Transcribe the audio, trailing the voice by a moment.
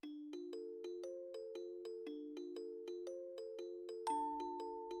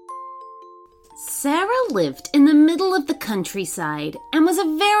Sarah lived in the middle of the countryside and was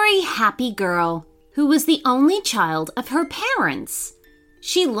a very happy girl who was the only child of her parents.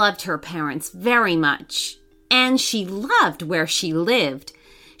 She loved her parents very much, and she loved where she lived.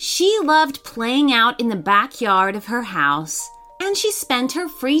 She loved playing out in the backyard of her house, and she spent her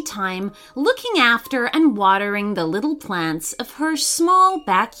free time looking after and watering the little plants of her small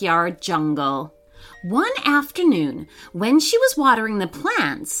backyard jungle. One afternoon, when she was watering the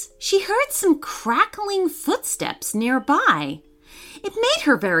plants, she heard some crackling footsteps nearby. It made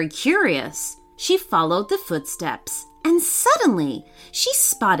her very curious. She followed the footsteps, and suddenly she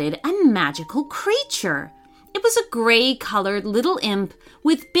spotted a magical creature. It was a gray-colored little imp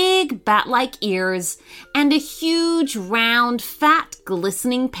with big bat-like ears and a huge, round, fat,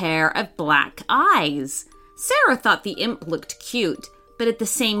 glistening pair of black eyes. Sarah thought the imp looked cute, but at the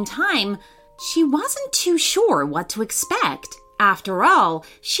same time, she wasn't too sure what to expect. After all,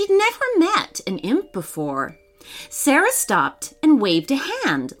 she'd never met an imp before. Sarah stopped and waved a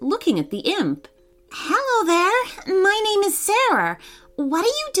hand, looking at the imp. "Hello there. My name is Sarah. What are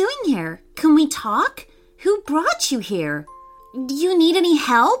you doing here? Can we talk? Who brought you here? Do you need any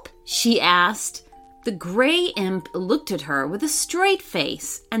help?" she asked. The gray imp looked at her with a straight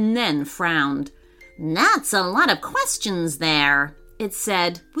face and then frowned. "That's a lot of questions there," it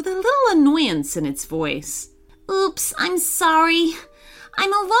said, with a little annoyance in its voice. "Oops, I'm sorry.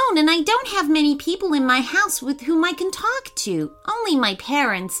 I'm alone and I don't have many people in my house with whom I can talk to. Only my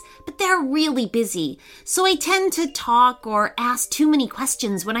parents, but they're really busy, so I tend to talk or ask too many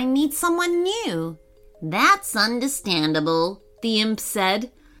questions when I meet someone new." "That's understandable," the imp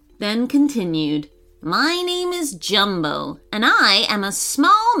said, then continued. "My name is Jumbo, and I am a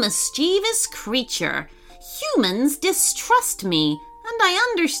small, mischievous creature. Humans distrust me, and I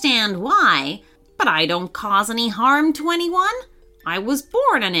understand why, but I don't cause any harm to anyone. I was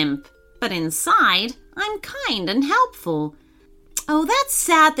born an imp, but inside, I'm kind and helpful." "Oh, that's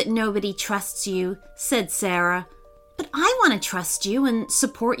sad that nobody trusts you," said Sarah. "But I want to trust you and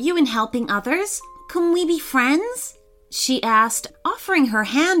support you in helping others. Can we be friends?" she asked, offering her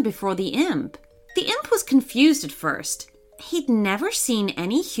hand before the imp. The imp was confused at first. He'd never seen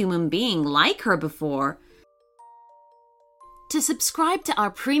any human being like her before. To subscribe to our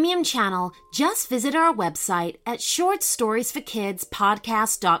premium channel, just visit our website at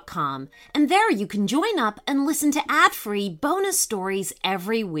shortstoriesforkidspodcast.com, and there you can join up and listen to ad-free bonus stories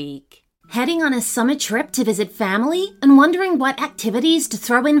every week. Heading on a summer trip to visit family and wondering what activities to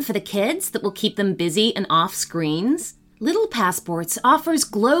throw in for the kids that will keep them busy and off screens? Little Passports offers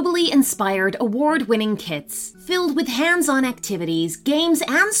globally inspired award-winning kits filled with hands-on activities, games,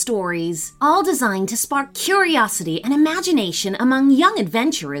 and stories, all designed to spark curiosity and imagination among young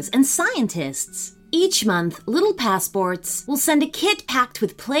adventurers and scientists. Each month, Little Passports will send a kit packed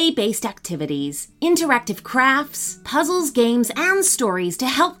with play-based activities, interactive crafts, puzzles, games, and stories to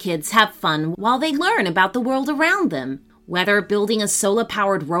help kids have fun while they learn about the world around them. Whether building a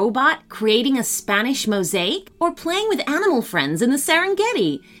solar-powered robot, creating a Spanish mosaic, or playing with animal friends in the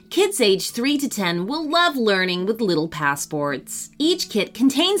Serengeti, kids aged 3 to 10 will love learning with Little Passports. Each kit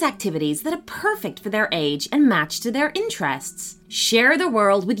contains activities that are perfect for their age and match to their interests. Share the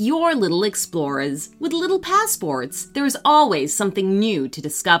world with your little explorers. With Little Passports, there is always something new to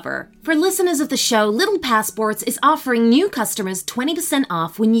discover. For listeners of the show, Little Passports is offering new customers 20%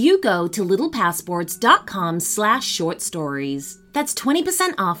 off when you go to littlepassports.com/shortstories. That's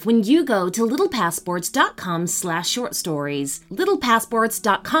 20% off when you go to littlepassports.com/shortstories.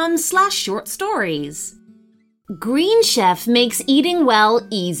 littlepassports.com/shortstories. Green Chef makes eating well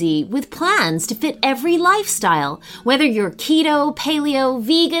easy with plans to fit every lifestyle, whether you're keto, paleo,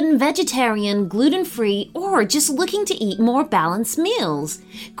 vegan, vegetarian, gluten-free, or just looking to eat more balanced meals.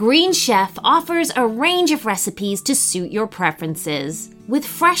 Green Chef offers a range of recipes to suit your preferences. With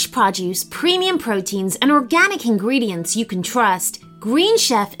fresh produce, premium proteins, and organic ingredients you can trust, Green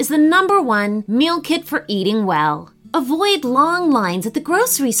Chef is the #1 meal kit for eating well. Avoid long lines at the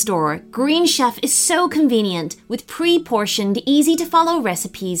grocery store. Green Chef is so convenient with pre-portioned, easy-to-follow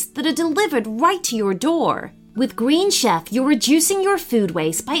recipes that are delivered right to your door. With Green Chef, you're reducing your food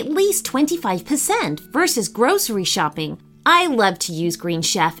waste by at least 25% versus grocery shopping. I love to use Green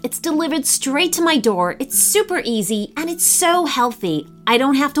Chef. It's delivered straight to my door, it's super easy, and it's so healthy. I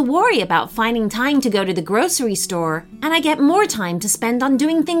don't have to worry about finding time to go to the grocery store, and I get more time to spend on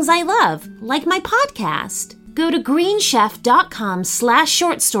doing things I love, like my podcast. Go to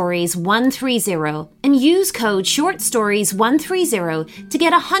greenchef.com/shortstories130 and use code shortstories130 to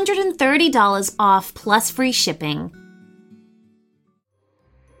get $130 off plus free shipping.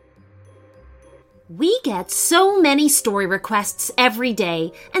 We get so many story requests every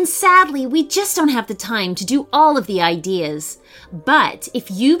day, and sadly, we just don't have the time to do all of the ideas. But if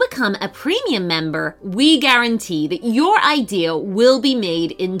you become a premium member, we guarantee that your idea will be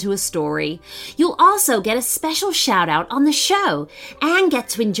made into a story. You'll also get a special shout out on the show and get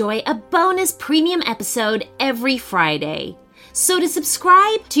to enjoy a bonus premium episode every Friday. So to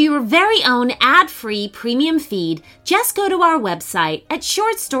subscribe to your very own ad-free premium feed, just go to our website at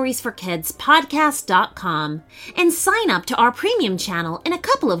shortstoriesforkidspodcast.com and sign up to our premium channel in a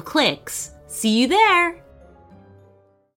couple of clicks. See you there!